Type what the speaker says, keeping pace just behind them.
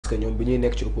que ñoom bi ñuy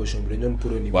nekk ci opposition bi dañu doon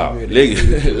prôné. waaw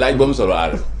léegi laaj ba mu solo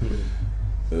aar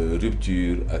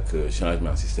rupture ak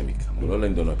changement systémique xam nga loolu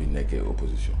lañ doon wax bi nekkee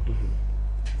opposition.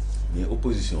 mais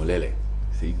opposition léeg-léeg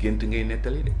say gént ngay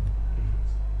nettali de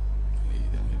léegi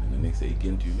da nga nekk say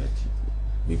gént yu metti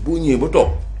mais boo ñëwee ba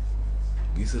toog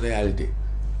gis réalité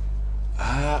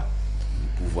ah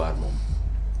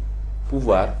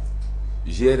pouvoir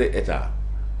gérer état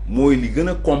mooy li gën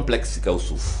a complexe ci kaw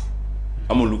suuf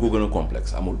amul lu ko gën a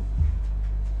complexe amul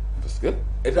parce que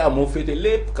état moo féete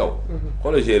lépp kaw.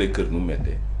 xoolal gérer kër nu mu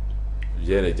méttee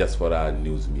gérer diaspora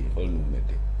news mi xool nu mu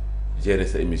méttee gérer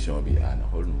sa émission bi na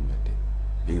xool nu mu méttee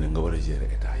léegi nag nga war a gérer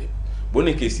état yëpp boo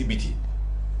nekkee ci biti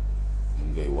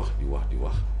mun ngay wax di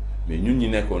wax mais ñun ñi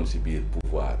nekkoon ci biir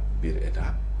pouvoir biir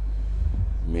état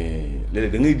mais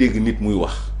léeg-léeg da ngay dégg nit muy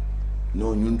wax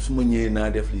non ñun su ma ñëwee naa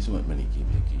def lii su ma ni kii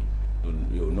mais kii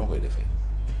loolu yow noo koy defee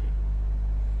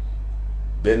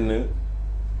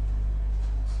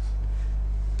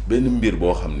benn mbir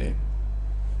boo xam ne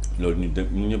loolu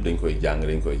ñun ñëpp dañ koy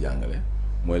jàngale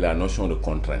mooy la notion de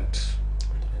contrainte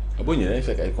boo ñëwee dañ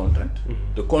fekk ay contrainte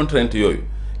te contrainte yooyu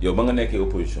yow ba nga nekkee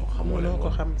opposition xamoo leen ko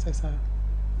xam c'est ça.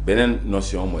 beneen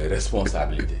notion mooy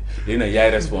responsabilité léegi nag yaay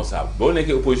responsable boo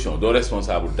nekkee opposition doo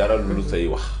responsable dara lu say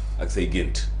wax ak say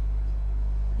gént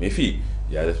mais fii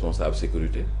yaay responsable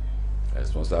sécurité yaay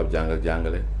responsable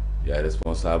jàngale yaay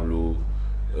responsable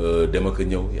dem ak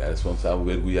ñëw yaay responsable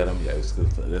wér-gu-yaram yaay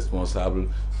responsable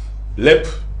lépp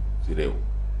ci réew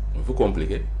mu fu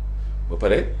compliqué ba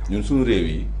pare ñun suñu réew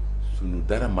yi suñu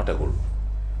dara matagul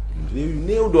ñun réew yu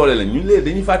néew doole la ñun léegi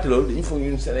dañuy fàtte loolu dañuy foog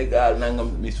ñun Sénégal nangam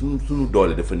mais suñu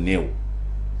doole dafa néew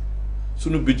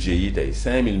suñu budget yi tey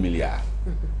 5 000 milliards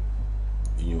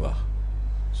yu ñuy wax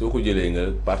soo ko jëlee nga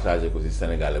partagé ko ci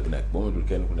Sénégal bu nekk boo matul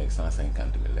kenn ku nekk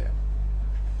 150 000 lay am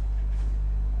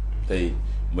tey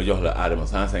ma jox la Adama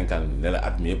 150 000 ne la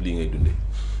at mi yëpp lii ngay dundee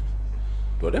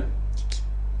doo dem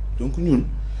donc ñun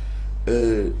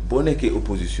boo nekkee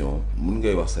opposition mun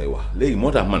ngay wax say wax léegi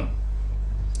moo tax man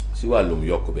si wàllum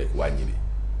yokk beeg wàññi bi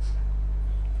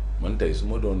man tey su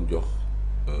ma doon jox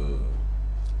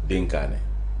dénkaane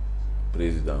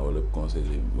président wala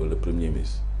conseiller wala premier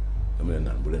ministre dama leen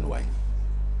naan bu leen wàññi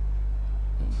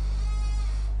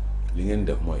li ngeen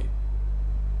def mooy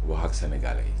wax ak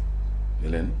sénégalais yi ne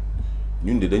leen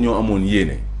ñun de dañoo amoon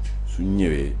yéene suñ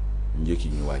ñëwee njëkk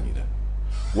yi ñu wàññi la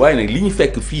waaye nag li ñu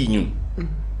fekk fii ñun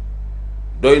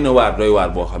doy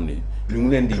waar boo xam ne ñu ngi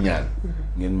leen di ñaan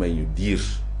ngeen may ñu diir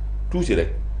tuuti rek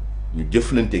ñu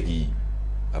jëflante gi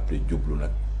après jublu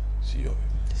nag si yooyu.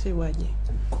 si wàññi.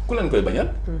 ku leen koy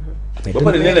bañal. ba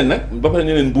pare ne leen nag ba pare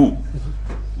ne leen bu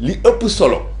li ëpp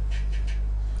solo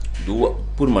du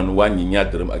pour man wàññi ñaar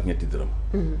dërëm ak ñetti dërëm.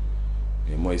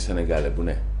 mais mooy sénégalais bu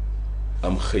ne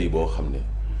am xëy boo xam ne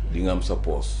di nga am sa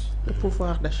poos. le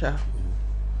pouvoir d'achat.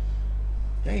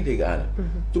 yaa ngi dégg aana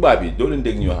tubaab yi doo leen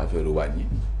dégg ñu wax affaire wàññi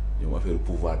ñoom affaire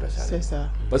pouvoir d'achat. c'est ça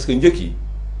parce que njëkk yi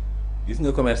gis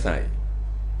nga commerçant yi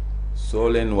soo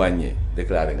leen wàññee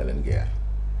déclaré nga leen guerre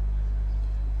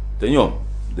te ñoom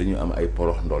dañu am ay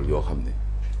porox ndol yoo xam ne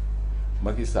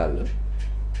Macky Sall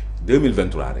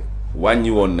 2023 rek wàññi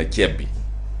woon na ceeb bi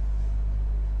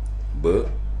ba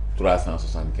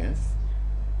 375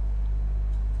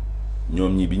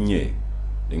 ñoom ñi biñ ñëwee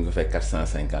dañ ko fekk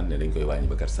 450 ne dañ koy wàññi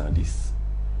ba 410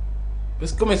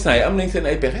 parce que commerçant yi am nañ seen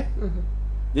ay pexe.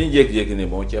 dañuy jékki-jékki ne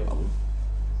bon ceeb amul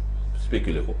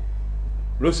spéculer ko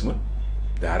loolu si mën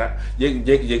dara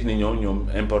jékki-jékki ne ñoom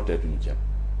importé tuñu ceeb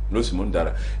loolu si mën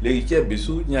dara léegi ceeb bi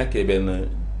su ñàkkee benn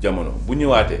jamono bu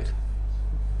ñëwaatee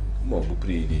moom bu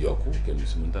prix yi di yokku kenn du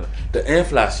si mën dara te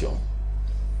inflation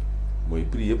mooy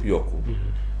prix yëpp yokku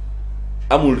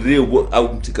amul réew bu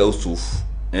aw ci kaw suuf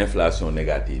inflation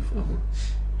négative amul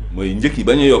mooy njëkk yi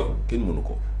bañ a yokku kenn mënu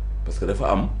ko parce que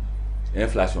dafa am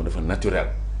inflation dafa naturel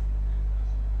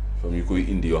fam ñu koy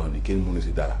indi yoo xam ne kenn mënu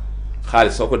si dara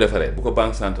xaalis soo ko defaree bu ko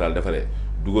banque centrale defaree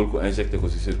dugal ko injecté ko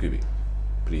si circuit bi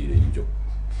prix yi dañuy jóg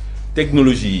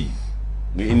technologie yi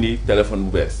nga indi téléphone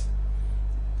bu bees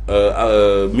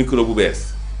micro bu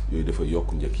bees yooyu dafay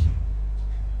yokk njëkk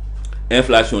yi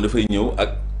inflation dafay ñëw ak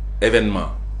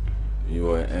événement ñuy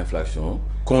woowee inflation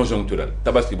conjoncturelle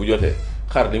tabaski bu jotee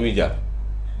xar li muy jar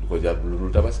du ko jar lu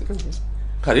dul tabaski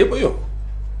xar yëpp a yokk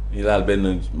ñu laal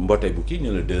benn mbote bu kii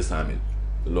ñu la 200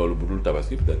 000 loolu bu dul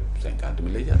tabaski peut-être 50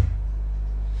 000 lay jar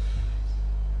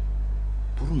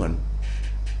pour man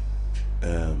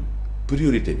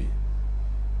priorité bi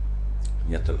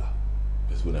ñett la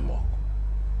bés bu ne moo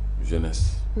ko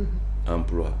jeunesse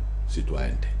emploi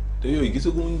citoyenneté te yooyu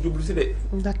gisaguñu jublu si de.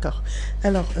 d'accord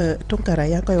alors Toukanra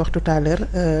yaa ngi koy wax tout à l'heure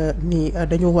ni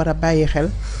dañu war a bàyyi xel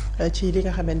ci li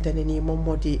nga xamante ne nii moom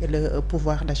moo di le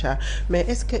pouvoir d'achat mais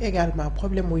est-ce que également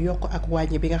problème mu yokk ak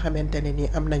wàññi bi nga xamante ne nii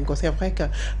am nañ ko c'est vrai que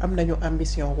am nañu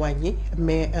ambition wàññi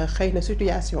mais xëy na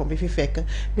situation bi fi fekk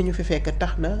ni ñu fi fekk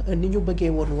tax na ni ñu bëggee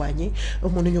woon wàññi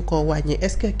mënuñu koo wàññi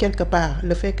est-ce que quelque part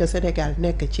le fait que Sénégal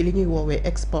nekk ci li ñuy woowee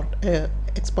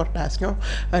exportation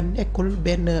nekkul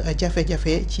benn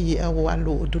jafe-jafe ci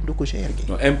wàllu dundu gu cher gi.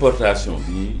 non importation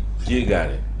bi ñuy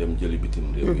jéegaane dem jëli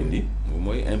bitim réew indi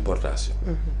mooy importation.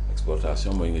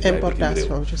 exportation mooy nga jaay bitim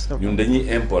réew ñun dañuy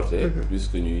importer plus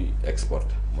que ñuy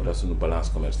exporter moo tax suñu balance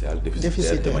commerciale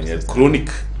déficitaire de manière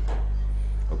chronique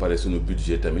ba pare suñu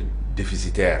budget tamit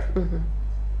déficitaire.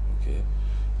 ok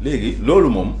léegi loolu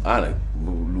moom nag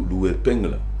lu wér péng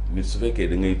la nit su fekkee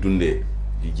da ngay dundee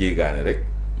di jéegaane rek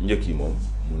njëkk yi moom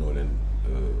mënoo leen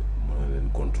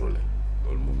contrôler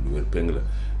loolu moom lu wér péng la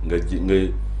nga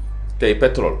tey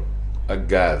pétrole ak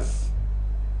gaz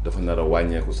dafa nar a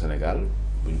wàññeeku Sénégal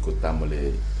buñ ko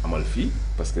tàmbalee amal fii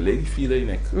parce que léegi fii lay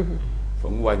nekk.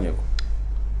 foog mu wàññeeku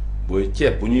booy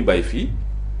ceeb bu ñuy bay fii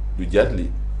du jar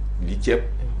li ceeb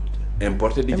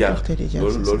importé di jar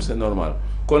loolu c'est normal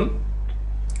kon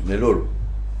mais loolu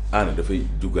dafay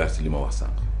duggaat ci li ma wax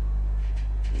sànq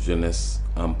jeunesse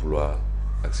emploi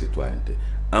ak citoyenneté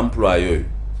emploi yooyu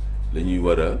la ñuy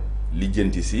war a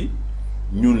lijjanti si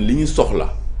ñun li ñu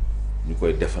soxla ñu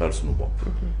koy defaral suñu bopp.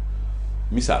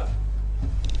 misaal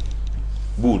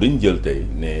bu dañ jël tey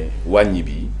ne wàññi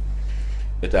bi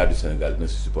état du Sénégal dina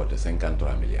si supporter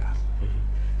 53 milliards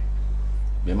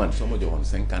mais man soo ma joxoon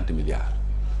 50 milliards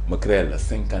ma créer la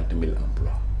 50 000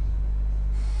 emplois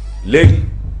léegi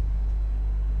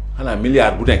xanaa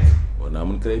milliard bu nekk war naa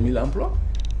mën créer 1000 emplois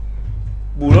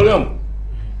bu loolu yomb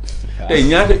tey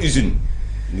ñaata usine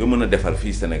nga mën a defar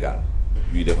fii Sénégal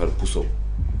yuy defar puso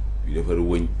yuy defar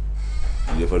wëñ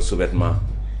yuy defar sous-vêtement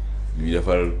yuy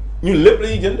defar ñun lépp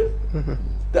lañuy jënd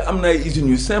te am na ay usines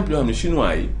yu simple yoo xam ne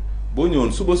chinois yi boo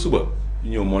ñëwoon suba ñu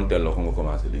ñëw montel la ko nga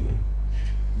commencé liggéey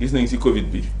gis nañ ci Covid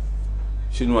bi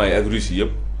chinois yi ak russes yi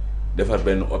yëpp defar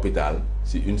benn hôpital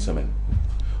ci une semaine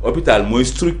hôpital mooy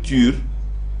structure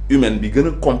humaine bi gën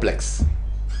a complexe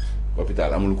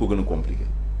hôpital amul ko gën a compliqué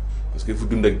parce que fu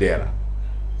dund ak dee la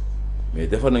mais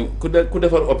defar nañ ku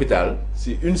defar hôpital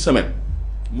ci une semaine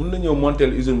mun na ñëw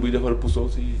montel usine buy defar puso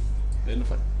ci benn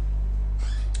fan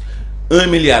 1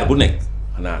 milliard bu nekk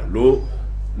xanaa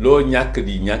loo ñàkk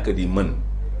di mën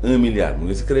 1 milliard mu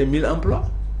nga ci créer 1000 emplois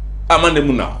man de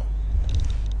mun naa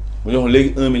ko mu joxoon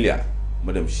léegi 1 milliard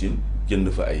ma dem Chine jënd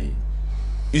fa ay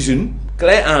usine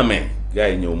clé en main gars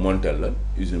yi ñëw montel la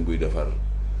usine buy defar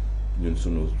ñun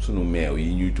sunu meew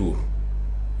yi ñuy tuur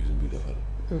usine buy defar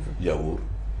yaourt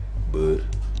beurre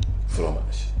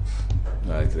fromage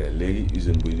naa créé léegi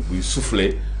usine buy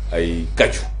souffler ay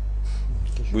kaccu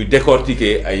buy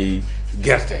décortiquer ay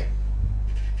gerte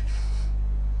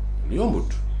lu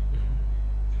yombut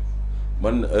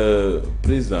man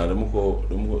président dama ko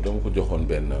joxoon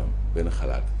benn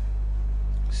xalaat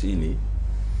si ni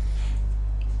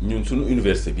ñun suñu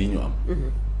université bii ñu am.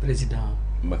 président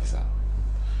Macky Sall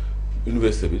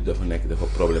université bi dafa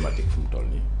problématique fu mu toll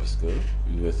nii parce que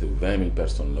université bi 20 000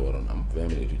 personnes la waroon am 20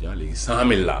 000 étudiants léegi 100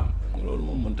 000 la am loolu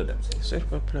moom mënta dem.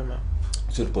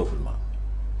 surpeuplement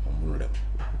moom mënul dem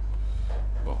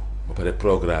bon ba pare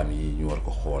programme yi ñu war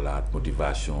ko xoolaat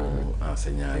motivation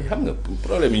enseignants yi xam nga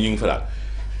problème yi ñu ngi fa daal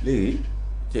léegi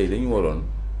tey dañu waroon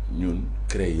ñun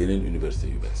créer yeneen université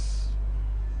yu bees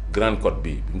Grande Côte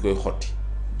bi ñu koy xotti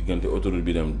diggante autoroute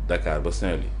bi dem Dakar ba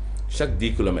Saint-Louis chaque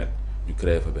 10 kilomètres ñu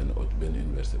créé fa benn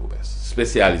université bu bees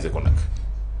spécialisé ko nag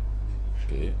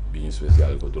ok bi ñu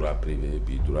spécialisé ko droit privé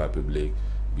bi droit public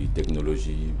bi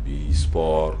technologie bi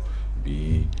sport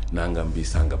bi nangam bi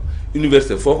sangam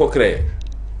université foo ko créé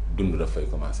dund daf fay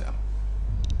commencé am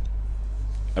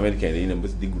américains yi dañuy dem ba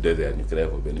si diggu désert ñu créé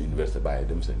fa benn université bàyyi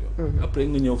dem seen yoon. après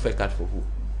nga ñëw fekkaat foofu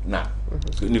naan.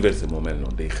 parce que université moo mel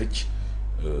noonu day xëcc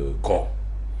koo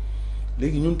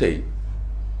léegi ñun tey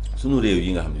suñu réew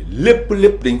yi nga xam ne lépp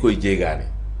dañ koy jéegaane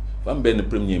fa am benn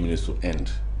premier ministre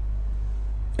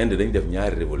Inde dañ def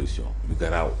ñaari révolution yu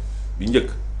garaaw bi njëkk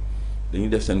dañuy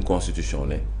def seen constitution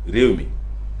ne réew mi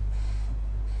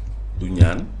du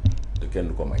ñaan te kenn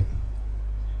du ko may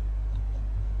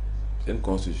seen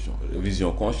constitution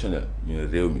révision constitutionnelle ñu ne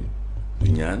réew mi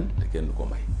du ñaan te kenn du ko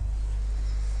may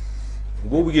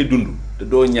boo bëggee dund te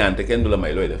doo ñaan te kenn du la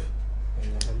may looy def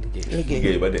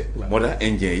liggéey ba de moo tax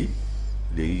indien yi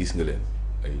léegi gis nga leen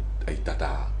ay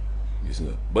tata gis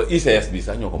nga ba ICS bi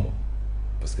sax ñoo ko moom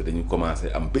parce que dañu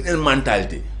commencé am beneen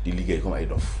mentalité di liggéey comme ay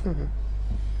dof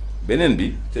beneen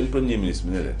bi seen premier ministre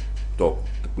mu ne leen toog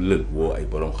ak lël woo ay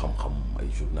borom xam-xam ay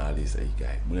journalistes ay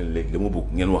gars yi mu ne léegi dama bëgg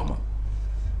ngeen wax ma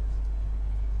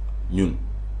ñun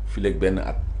fi léegi benn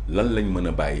at lan lañ mën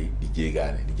a bàyyi di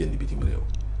jéegaane di jënd bitim réew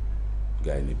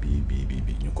gars yi ne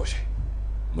bii ñu coché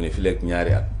mu ne fi léegi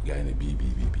ñaari at gars yi ne bii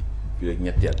fi léegi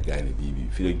ñetti at gars yi ne bii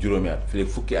fi léegi juróomi at fi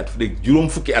léegi fukki at fi léegi juróom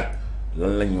fukki at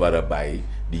lan lañ war a bàyyi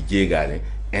di jéegaane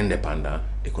indépendant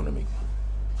économiquement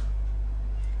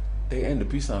tey Inde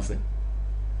puissance lañ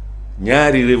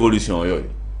ñaari révolution yooyu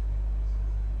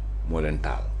moo leen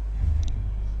taal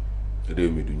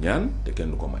réew mi du ñaan te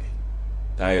kenn du ko may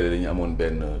temps yii dañu amoon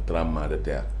benn tremblement de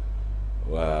terre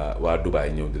waa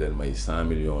Dubaï ñëw di leen may $100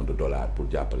 millions pour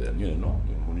jàppale leen ñu ne non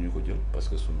ñun mënuñu ko jël parce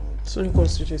que suñu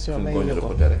constitution may ñu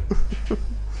ko tere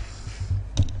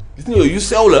gis nga yooyu yu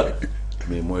sew la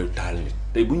mais mooy taal nit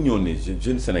tey bu ñu ñëwoon ne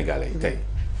jeune sénégalais yi tey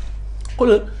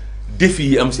xoolal défi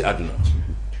yi am si àdduna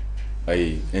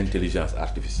ay intelligence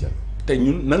artificielle tey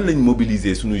ñun nan lañ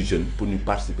mobiliser suñuy jeunes pour ñu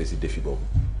participer si défi boobu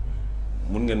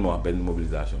mun ngeen ma wax benn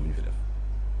mobilisation bu ñu fi def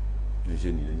ñun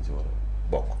jeunes yi dañ si war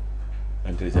a bokk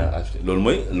intelligence artificielle loolu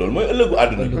mooy ëllëgu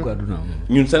àdduna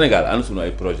ñun Sénégal ànd suñu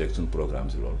ay projet suñu programme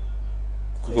si loolu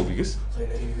ku ko fi gis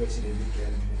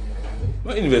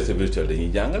non université virtuelle dañuy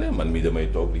jàngale man mi damay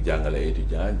toog di jàngale ay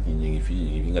étudiants ñi ngi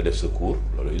fii nga def sa cours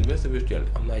loolu université virtuelle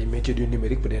am na ay métiers du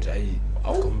numérique peut-être ay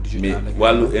comme mais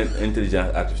wàllu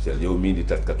intelligence artificielle yow mii di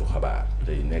taskatu xabaar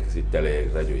tey nekk si télé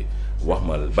rajo yi wax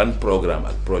ma ban programme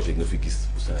ak projet nga fi gis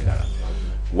bu Sénégal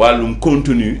wàllum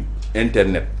contenu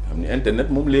internet xam ni internet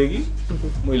moom léegi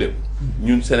mooy lépp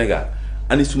ñun Sénégal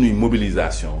ani suñuy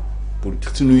mobilisation pour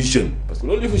suñuy jeunes parce que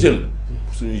loolu yëfu jeune la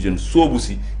pour suñuy jeunes soobu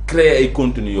si créer ay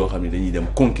contenu yoo xam ne dañuy dem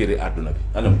conquérir àdduna bi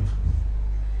anam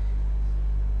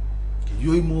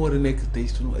yooyu moo war a nekk tey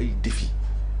suñu ay défi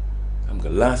xam nga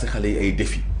lancer xale yi ay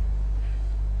défi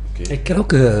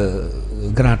keroog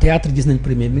Grand Théâtre gis nañ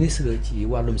premier ministre ci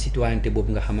wàllum citoyenneté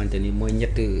boobu nga xamante ni mooy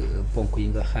ñett ponk yi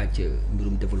nga xaaj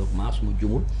mbirum développement su ma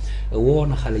jumul woo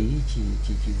na xale yi ci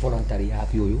volontariat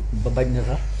ak yooyu ba bañ na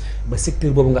sax ba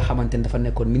secteur boobu nga xamante ni dafa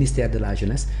nekkoon ministère de la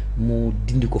jeunesse mu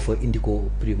dindi ko fa indi ko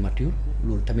primature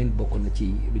loolu tamit bokk na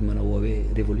ci luñ mën a woowee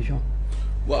révolution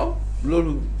waaw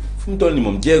loolu fu mu toll ni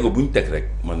moom jéego bu ñu teg rek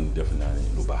man def naa ne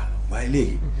lu baax la waaye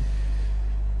léegi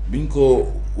biñ ko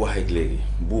waxee léegi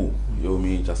bu yow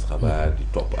mi tas xabaar di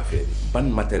topp affaire yi ban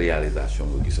matérialisation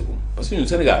nga gisagum parce que ñun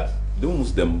Sénégal dama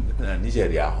mus dem naa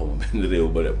Nigéria xaw ma benn réew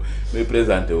ba dem may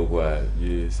présenté wu quoi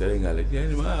Sénégalais yaa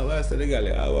ngi ma waa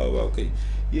Sénégalais waaw kay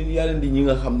yéen yaa leen di ñi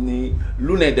nga xam ni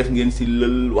lu ne def ngeen si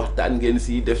lël waxtaan ngeen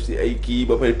si def si ay kii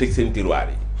ba pare tëj seen tiroir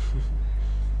yi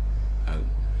waaw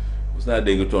mos naa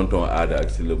dégg tonton aada ak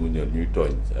si la mu ñëw ñuy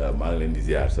tooñ maa ngi leen di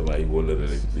ziar sama ay wóolare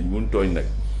lañ dañ mun tooñ nag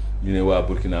ñu ne waa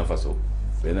Burkina Faso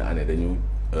benn année dañu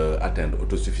atteindre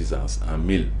autosuffisance en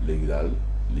mil léegi daal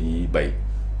li ñuy bay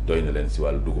doy na leen si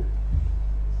wàllu dugub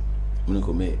mu ne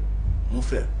ko mais mon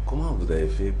frère comment vous avez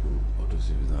fait pour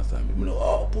autosuffisance en mil mu ne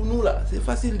oh pour nous là c'est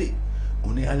facile de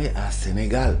on est allé à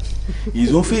Sénégal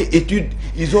ils ont fait étude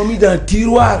ils ont mis dans le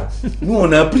tiroir nous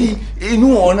on a pris et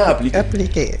nous on a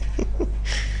appliqué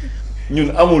ñun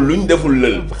amul luñ deful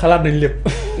lël xalaat nañ lépp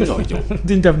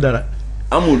duñ def dara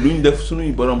amul lu ñu def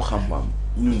suñuy borom xam-xam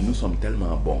ñun nous sommes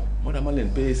tellement bons moo tax ma leen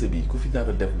PSE bi ku fi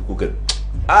dara def lu ko gën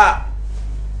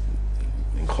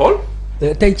xool.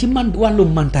 tey ci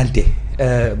wàllum mentalité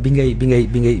bi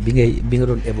nga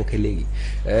doon évoqué léegi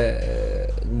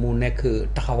mu nekk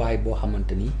taxawaay boo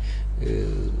xamante ni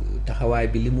taxawaay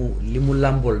bi li mu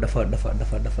làmbool dafa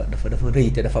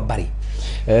rëy te dafa bari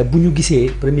bu ñu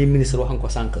gisee premier ministre wax nga ko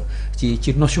sànq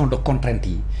ci notion de contrainte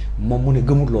yi moom mu ne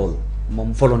gëmul loolu.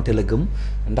 moom volonté la gëm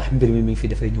ndax mbir mi ngi fi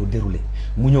dafay ñëw dérouler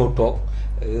mu ñëw toog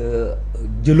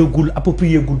jëlagul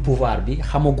approprié gul pouvoir bi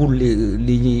xamagul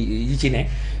li ñuy ci ne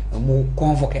mu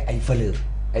convoqué ay valeur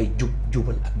ay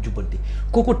jubal ak jubanti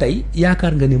kooku tey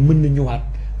yaakaar nga ne mën na ñëwaat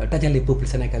dajale peuple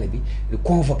sénégalais bi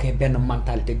convoqué benn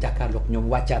mentalité jàkkaarloog ñoom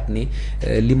wàccaat ni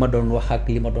li ma doon wax ak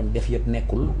li ma doon def yëpp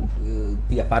nekkul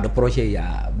y a pas de projet y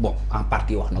a bon en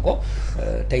partie wax na ko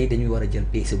tey dañuy war a jël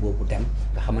PSE boobu dem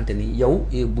nga xamante ni yow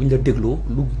buñ la dégloo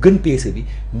lu gën PSE bi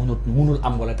munul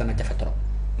am wala dana jafe trop.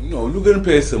 non lu gën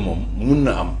PSE moom mun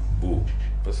na am bu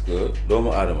parce que doomu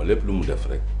aadama lépp lu mu def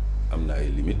rek am na ay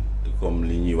limites comme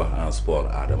li ñuy wax en sport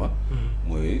aadama.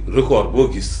 mooy record boo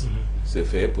gis. c'est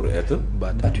fait pour être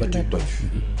battu.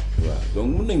 waaw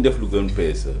donc mun nañ def lu gën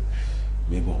PSE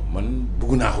mais bon man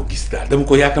bëgg naa ko gis daal dama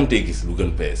ko yàkkamtee gis lu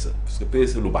gën PSE parce que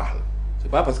PSE lu baax la c'est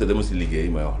pas parce que dama si liggéey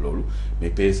may wax loolu mais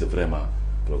PSE vraiment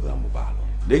programme bu baax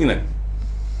la léegi nag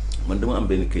man dama am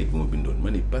benn kayit bu ma bindoon ma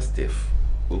ni Pastef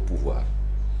au pouvoir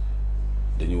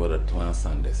dañu war a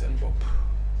transcender seen bopp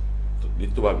li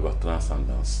tubaab bi wax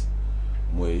transcendance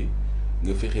mooy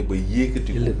nga fexe ba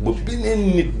yéekati ko ba beneen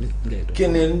nit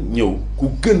keneen ñëw ku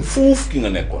gën fuuf ki nga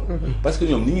nekkoon parce que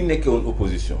ñoom ni ñu nekkee woon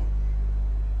opposition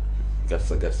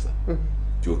gatsa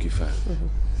jooki fin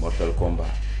mortal combat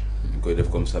ñu koy def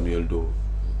comme Samuel Doe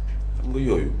xam nga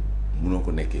yooyu mënoo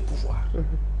ko nekkee pouvoir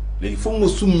léegi foog nga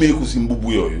summeeku si mbubb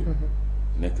yooyu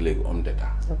nekk léegi homme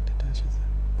d'état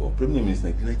bon premier ministre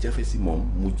nag dina jafe si moom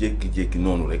mu jékki-jékki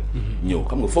noonu rek ñëw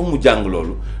xam nga foog mu jàng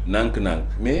loolu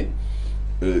nànk-nànk mais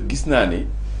gis naa ni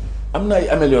am na ay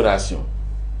amélioration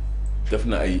def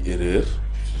na ay erreur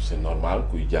c'est normal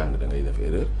kuy jàng da ngay def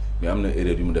erreur mais am na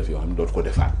erreur yu mu def yoo xam ne dootu ko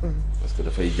defaat parce que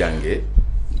dafay jàngee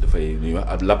dafay ñuy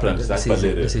wax l'apprentissage par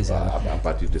l'erreur à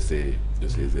partir de ces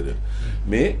erreurs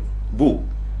mais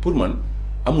pour man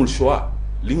amul choix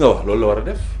li nga wax loolu la war a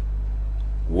def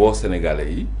woo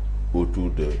Sénégalais yi autour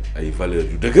de ay valeurs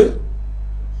yu dëgër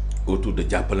autour de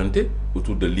jàppalante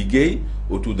autour de liggéey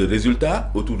autour de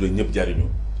résultats autour de ñëpp jariñu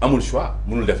amul choix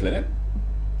mënul def leneen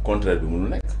contraire bi mënul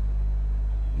nekk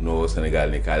noo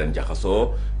Sénégal ni kaa leen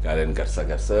jaxasoo kaa leen garsa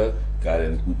kaa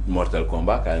leen mortel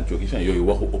combat kaa leen cooki fin yooyu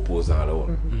waxu opposant la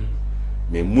woon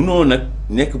mais munoo nag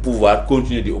nekk pouvoir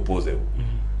continuer di opposé wu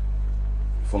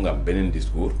il faut nga am beneen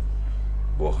discours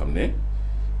boo xam ne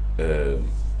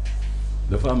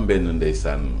dafa am benn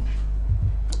ndeysaan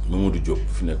Mamadou Diop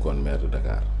fi nekkoon maire de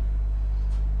Dakar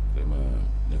vraiment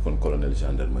nekkoon colonel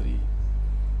gendarmerie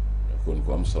nekkoon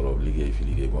ku am solo liggéey fi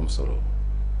liggéey bu am solo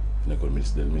nekkoon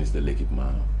ministre de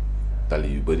l'équipement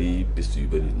tali yu bëri piste yu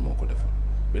bëri moo ko defoon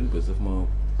benn bés daf ma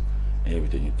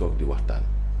invité ñu toog di waxtaan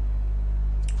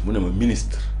mu ne ma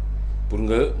ministre pour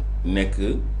nga nekk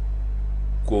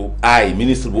ko aay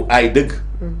ministre bu aay dëgg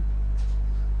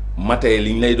matee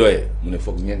li ñu lay doyee mu ne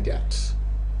foog ñeenti at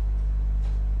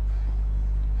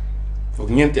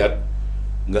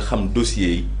nga xam dossier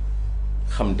yi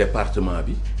xam département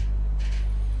bi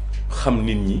xam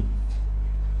nit ñi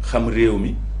xam réew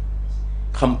mi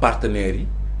xam partenaires yi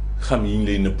xam yi ñu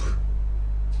lay nëpp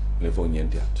mu ne foog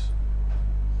ñeenti at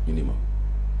minimum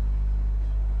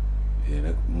léegi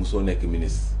nag mosoo nekk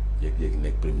ministre yéeg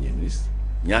nekk premier ministre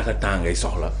ñaata temps ngay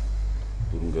soxla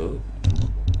pour nga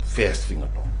fees fi nga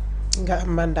toog nga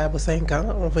am mandat bu 5 ans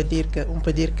on peut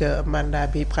dire que mandat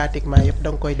bi pratiquement yëpp da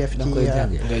nga koy def.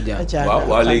 ci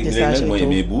waaw léegi nag mooy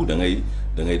mais bu da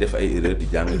ngay def ay erreur di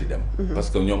jàng di dem. parce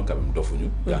que ñoom quand même dofuñu.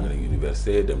 jàng nañ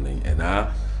université dem nañ ENA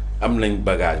am nañ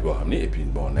bagage boo xam ne et puis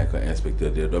bon nekk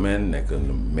inspecteur des domaines nekk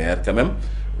maire quand même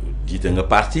jiite nga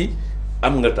parti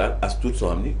am nga taal as tuut soo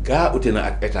xam ni gaa ute na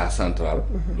ak état central.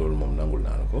 loolu moom nangul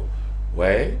naa la ko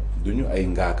waaye duñu ay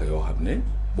ngaaka yoo xam ne.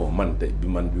 bon man tey bi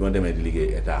ma demee di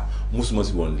liggéey état musuma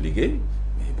si woon liggéey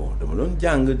mais bon dama doon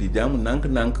jàng di jàng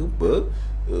nànk-nànk ba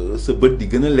sa bët di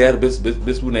gën a leer bés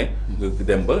bu ne nga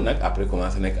dem ba nag après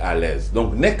commencé nekk à l'aise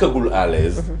donc nekkagul à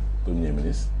l'aise premier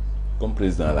ministre comme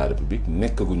président de la république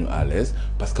nekkaguñu à l'aise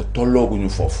parce que tollooguñu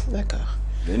foofu. D'accord.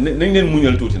 nañ leen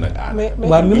muñal tuuti nag. mais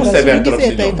ñu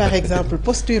gisee tey par exemple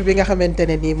posture bi nga xamante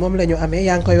ne nii moom la ñu amee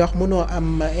yaa ngi koy wax mënoo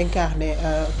am incarné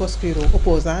posture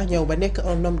opposant ñëw ba nekk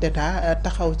un homme d'état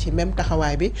taxaw ci même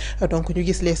taxawaay bi donc ñu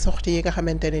gis les sorties yi nga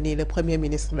xamante ne nii le premier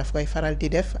ministre daf koy faral di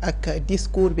def ak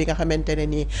discours bi nga xamante ne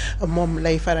nii moom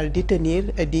lay faral di tenir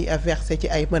di verser ci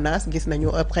ay menaces gis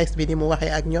nañu presse bi ni mu waxee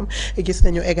ak ñoom gis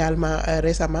nañu également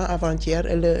récemment avant-hier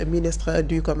le ministre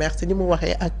du commerce ni mu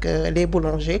waxee ak les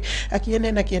boulangers ak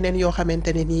yeneen ak yeneen yoo xamante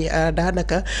ne nii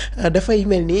daanaka dafay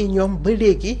mel ni ñoom ba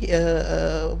léegi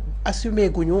assumé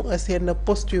guñu seen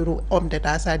posture homme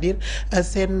d'état c'est-à-dire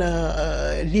seen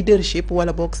leadership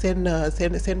wala boog seen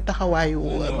taxawaayu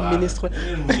ministre.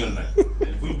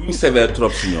 bu ñu sévère trop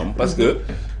si ñoom parce que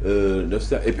def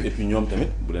sa et puis ñoom tamit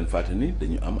bu leen fàtte ni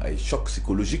dañu am ay choc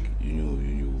psychologique yu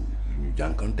ñu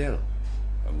jànkanteel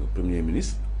xam nga premier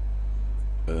ministre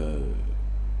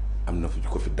am na fu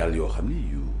ko fi dal yoo xam ni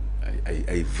yu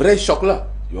ay vrai choc la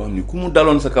yoo xam ni ku mu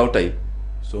daloon sa kaw tey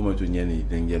soo moytu ñenn ñi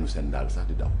dañ yennu seen daal sax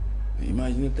di daw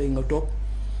imagine tey nga toog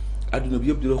adduna bi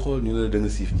yëpp di la xool ñu ne la da nga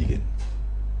siif jigéen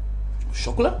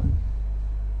choc la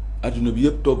adduna bi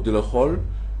yëpp toog di la xool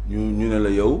ñu ne la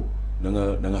yow da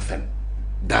nga fen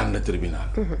daan na tribunal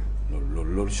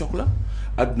loolu choc la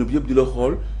adduna bi yëpp di la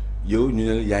xool yow ñu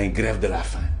ne la yaa ngi grève de la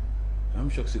faim am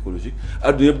choc psychologique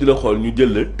adduna yëpp di la xool ñu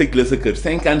jël la tëj la sa kër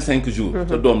 55 jours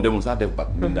sa doom demul sax def bac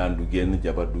ñu daan du génn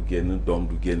jabar du génn doom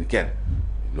du génn kenn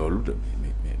loolu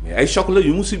mais ay choc la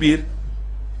yu mu subir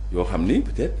yoo xam ni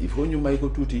peut-être il faut ñu may ko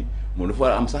tuuti moom dafa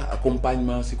war a am sax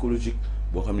accompagnement psychologique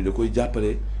boo xam ni da koy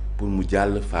jàppale pour mu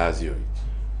jàll phase yooyu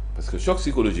parce que choc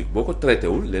psychologique boo ko traité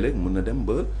wul léeg-léeg mën na dem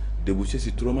ba déboucher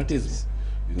ci traumatisme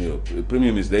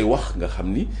premier ministre day wax nga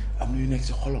xam ni am na yu nekk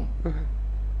ci xolam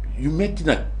yu metti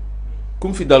nag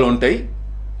kum fi daloon tey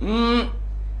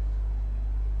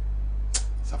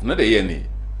saf na de yenn yi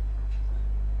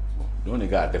doone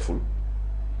gaa deful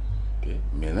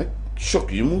mais nag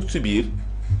choc yu mu subir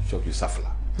choc yu saf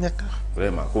la. d'accord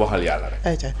vraiment ku waxal yàlla rek.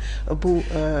 ayca bu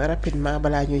rapidement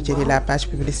balaa ñuy jëli la page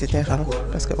publicitaire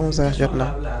parce que 11h jot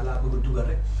na. laa bëgg a dugal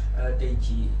rek tey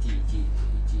ci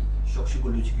choc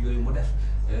psychologique yooyu mu def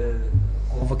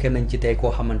convoqué nañ ci tey koo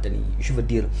xamante ni je veux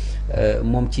dire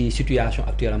moom ci situation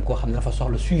actuelle am koo xam ne dafa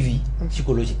soxla suivi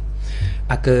psychologique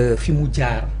ak fi mu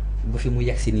jaar ba fi mu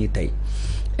yegsi nii tey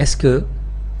est-ce que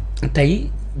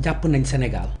tey jàpp nañ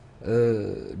Sénégal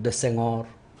de Senghor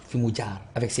fi mu jaar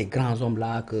avec ces grands hommes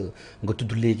là que nga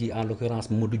tudd léegi en l'occurrence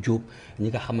Mamadou Diop ñi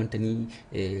nga xamante ni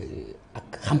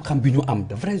ak xam-xam bi ñu am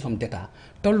de vrais hommes d'État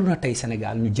toll na tey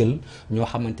Sénégal ñu jël ñoo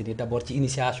xamante ni d'abord ci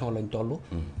initiation lañ toll.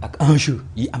 ak enjeu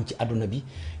yi am ci àdduna bi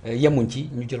yemuñ ci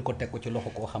ñu jël ko teg ko ci loxo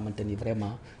koo xamante ni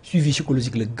vraiment suivi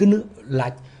psychologique la gën a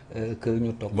laaj que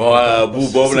ñu toog. bon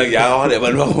bu boobu nag yaa wax de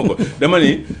man waxuma ko dama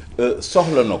ni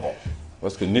soxla na ko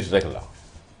parce que nit rek la.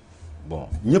 bon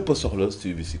ñëpp a soxla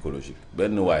suivi psychologique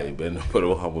benn waaye benn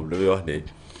boo xam boobu dafay wax ne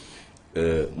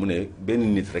mu ne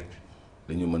benn nit rek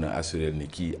dañu mën a assurer ni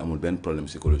kii amul benn problème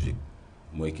psychologique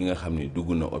mooy ki nga xam ni dugg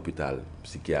na hôpital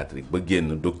psychiatrique ba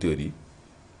génn docteur yi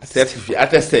certifié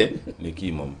attesté ni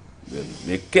kii moom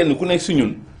mais kenn ku nekk si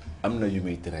ñun am na yu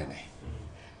muy traîner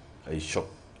ay choc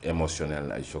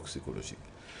émotionnel ay choc psychologique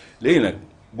léegi nag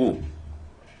bu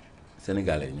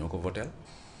Sénégalais yi ñoo ko votel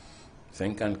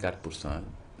 54%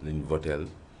 lañu voteel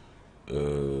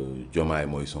Diomaye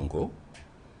mooy Sonko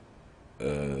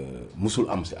musul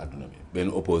am si àdduna bi benn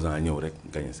opposant ñëw rek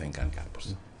gagné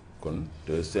 54%. kon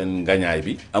te seen ngañaay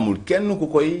bi amul kenn ku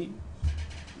koy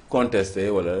contesté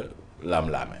wala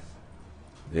laam-laame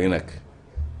léegi nag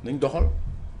nañ doxal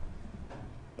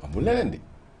amul leneen di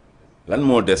lan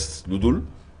moo des lu dul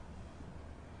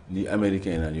ni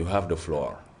américain naan you have the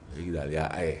floor léegi daal yaa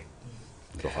aye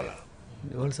doxalal.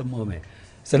 loolu sa moomee.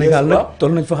 Sénégal nag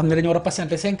toll nañ foo xam ne dañoo war a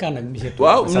patienter 5 ans nag monsieur.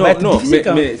 waaw non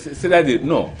mais c'est-à-dire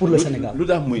non. pour le Sénégal lu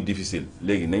tax muy difficile.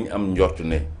 léegi nañ am njortu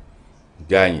ne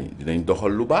gaañ yi dinañ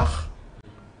doxal lu baax.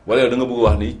 wala yow da nga bëgg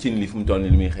wax ni cin li fu mu toll nii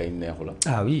li muy xëy neexu la.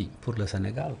 ah oui pour le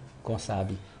Sénégal constat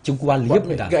bi ci wàll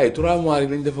yëpp daal. gars yi 3 mois rek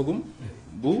lañ defagum.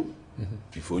 bu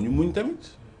il faut ñu muñ tamit.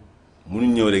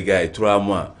 munuñ ñëw rek gars yi 3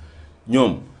 mois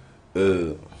ñoom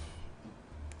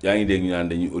yaa ngi dégg ñu naan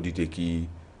dañuy auditer kii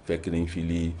fekk nañ fi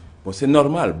lii. bon c'est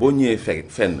normal boo ñëwee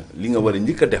fenn li nga war a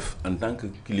njëkk a def en tant que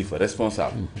kilifa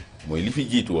responsable mooy li fi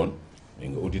jiitu woon mais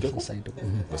nga auditer ko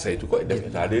nga saytu ko def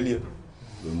état des lieux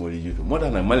loolu moo li jiitu moo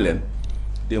tax nag man leen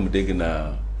démb dégg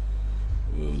naa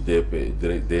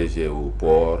DG wu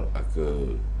port ak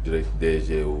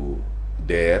DG wu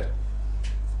DER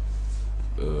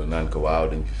naan ko waaw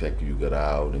dañ fi fekk yu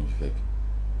garaaw dañ fi fekk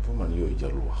pour man yooyu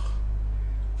jarul wax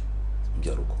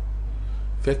jaru ko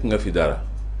fekk nga fi dara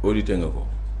auditer nga ko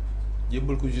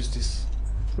jébbal ko justice.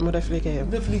 mu def liggéeyam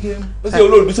parce que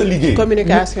loolu du sa liggéey.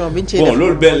 communication biñ ciy def bon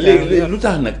loolu benn léegi lu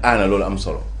tax nag aana loolu am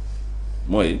solo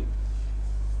mooy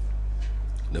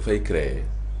dafay créer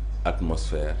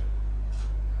atmosphère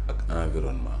ak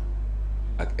environnement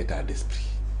ak état d'esprit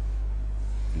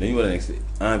dañu war a nekk si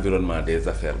environnement des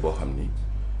affaires boo xam ni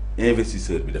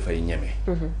investisseur bi dafay ñeme.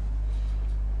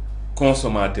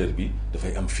 consommateur bi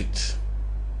dafay am fit.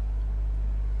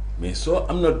 mais soo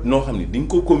am na noo xam ne di nga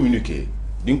ko communiquer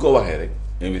di nga ko waxee rek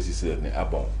investisseur ne ah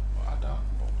bon attends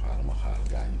bon xaaral ma xaar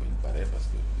gaa ñi bañ pare parce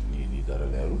que nii dara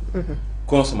leerul.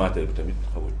 consommateur bi tamit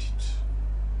xaw a tiit.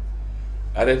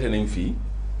 arrêté nañ fii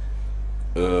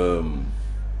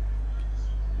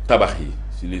tabax yi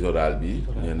ci littoral bi.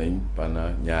 nee nañ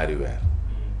pendant ñaari weer.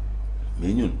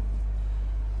 mais ñun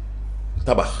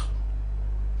tabax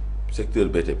secteur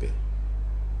BTP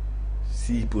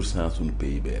 6% suñu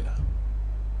PIB la.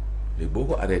 léegi boo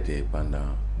ko arrêté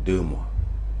pendant 2 mois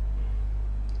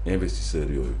investisseurs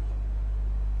yooyu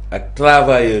ak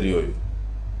travailleurs yooyu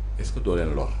est-ce que doo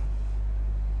leen lor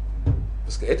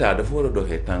parce que état dafa war a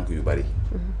doxee tànk yu bari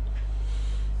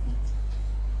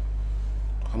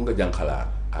xam nga jànqalaar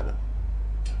Adam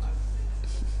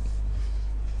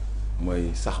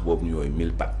mooy sax boobu ñu yooyu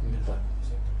 1000 pattes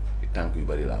tànk yu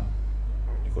bari la am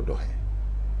di ko doxee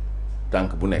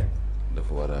tànk bu nekk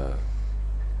dafa war a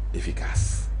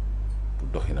efficace pour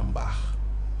doxinam baax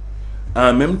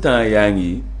en même temps yaa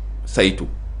ngi saytu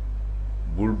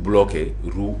bul bloquer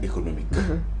roue économique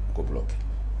ko bloquer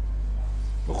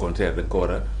au contraire da nga ko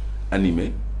war a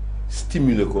animer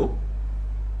stimuler ko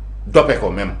doper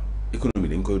ko même économie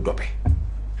dañ koy doper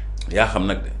yaa xam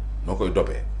nag de noo koy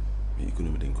dopee mais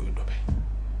économie dañ koy dopee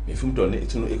mais fi mu toll nii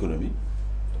sunu économie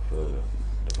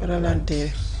dafa ralentir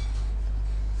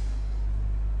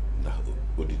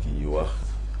politique yi wax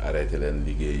arrêté leen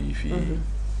liggéey yi fii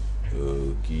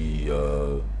kii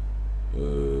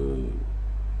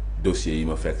dossier yi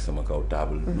ma fekk sama kaw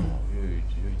table non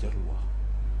yooyu jarul wax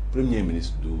premier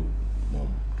ministre du moom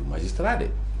du magistrat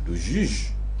du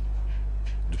juge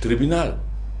du tribunal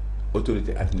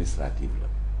autorité administrative la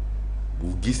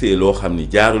bu gisee loo xam ni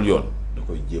jaarul yoon da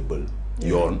koy jébbal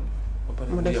yoon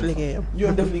mu def liggéeyam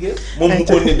yoon def liggéeyam moom mu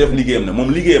ko ni def liggéeyam nag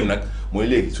moom liggéeyam nag mooy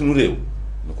léegi suñu réew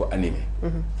nu ko animé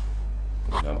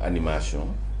nga am animation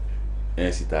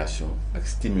incitation ak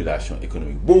stimulation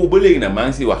économique boobu ba léegi nag maa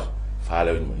ngi si wax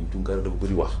faale wuñu ma ñu Tounkara dafa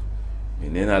bëri wax mais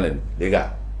nee naa leen les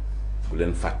gars bu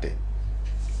leen fàtte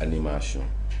animation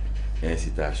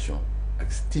incitation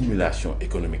ak stimulation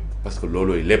économique parce que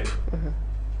loolooy lépp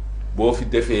boo fi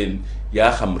defee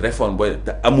yaa xam réforme booy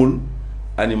te amul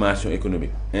animation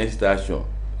économique incitation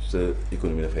sa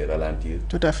économie dafay ralentir.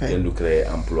 Tout à fait kenn du créer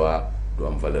emploi du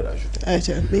am valeur ajoutée.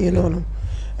 ayca mi ngi noonu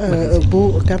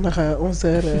bu Camara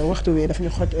 11h waxtu wi daf ñu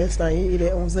xoj instant yi il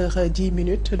est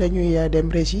 11h10 dañuy dem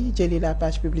régie jëli la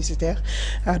page publicitaire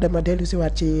dama dellu si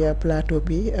waat ci plateau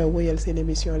bi wëyal seen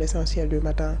émission l'essentiel du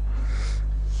matin.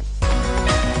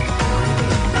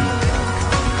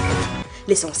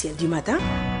 L'essentiel du matin.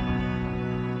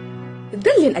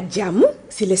 dal leen ak jàmm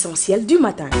ci l'essentiel du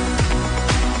matin.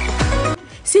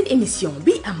 seen émission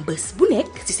bi am bés bu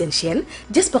nekk ci seen chaîne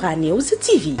Diaspora News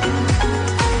TV.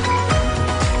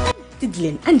 te di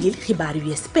leen andil xibaar yu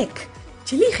yees pekk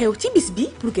ci liy xew ci bis bi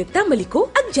pour que tàmbali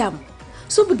ko ak jàmm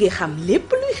soo bëggee xam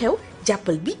lépp luy xew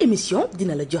jàppal bi émission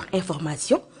dina la jox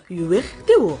information yu wér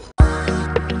te wóor.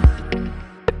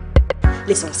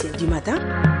 L'essentiel du matin.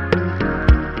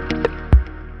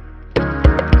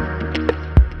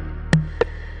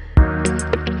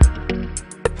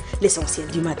 L'essentiel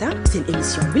du matin, c'est une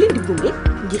émission bi leen di gunge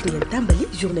ngir ngeen tàmbali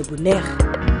journée bu neex.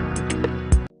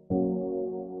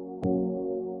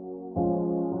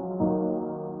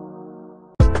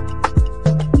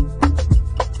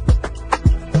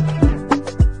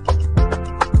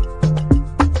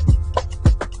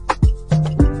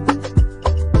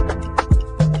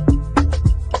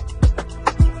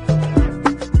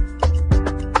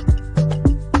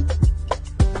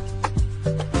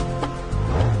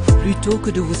 Plutôt que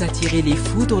de vous attirer les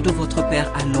foudres de votre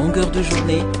père à longueur de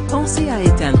journée, pensez à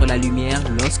éteindre la lumière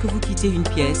lorsque vous quittez une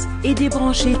pièce et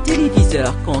débrancher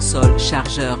téléviseur, console,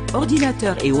 chargeur,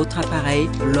 ordinateur et autres appareils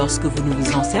lorsque vous ne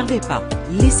vous en servez pas.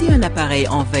 Laisser un appareil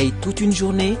en veille toute une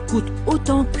journée coûte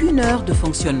autant qu'une heure de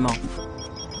fonctionnement.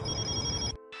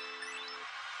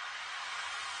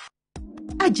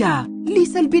 Adja,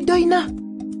 lisal bi doy na.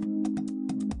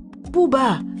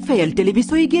 Bouba, fayal télé bi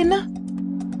sooy génn.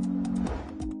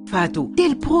 Fatou,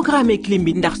 tel programme clim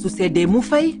bi ndax su seddee mu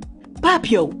fay. Pape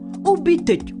yow, ubbi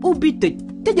tëj,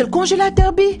 tëjal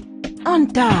congélateur bi.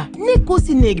 Anta, nekkoo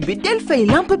si néeg bi del fay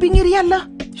lampe bi ngir yàlla.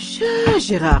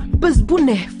 Gérard, bés bu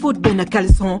ne fóot benn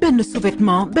caleçon, benn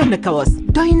sous-vêtement, benn kawas,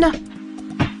 doy na.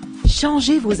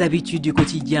 Changez vos habitudes du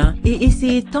quotidien et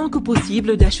essayez tant que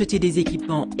possible d'acheter des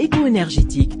équipements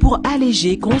éco-énergétiques pour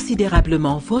alléger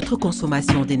considérablement votre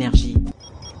consommation d'énergie.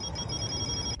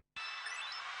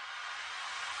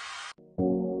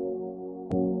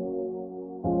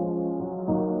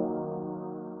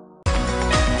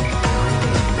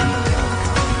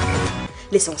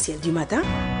 L'essentiel du matin.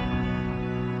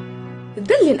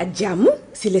 dal leen ak jàmm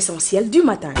ci l'essentiel du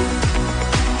matin.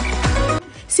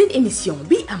 seen émission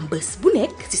bi am bés bu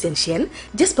nekk ci seen chaîne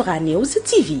Diaspora News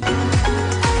TV.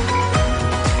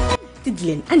 te di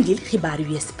leen andil xibaar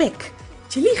yu yees pekk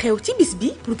ci liy xew ci bis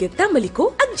bi pour que tàmbali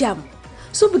ko ak jàmm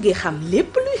soo bëggee xam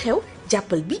lépp luy xew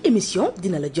jàppal bi émission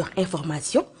dina la jox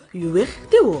information yu wér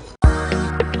te wóor.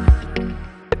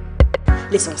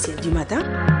 L'essentiel du matin.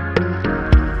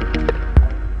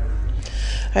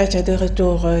 De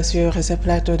retour sur ce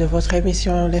plateau de votre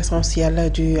émission l'essentiel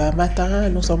du matin.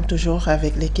 Nous sommes toujours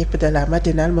avec l'équipe de la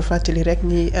matinale. Me fàttali rek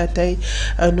ni tey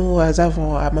nous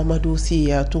avons Mamadou Sy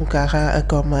Toukanra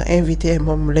comme invité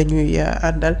moom la ñuy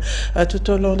àndal tout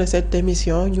au long de cette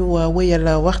émission ñu wëyal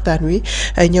waxtaan wi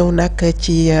ñëw nag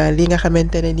ci li nga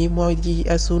xamante ne ni mooy di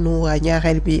sunu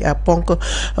ñaareel bi ponk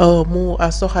mu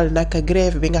soxal nag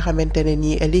grève bi nga xamante ne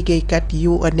ni liggéeykat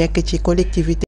yu nekk ci collectivité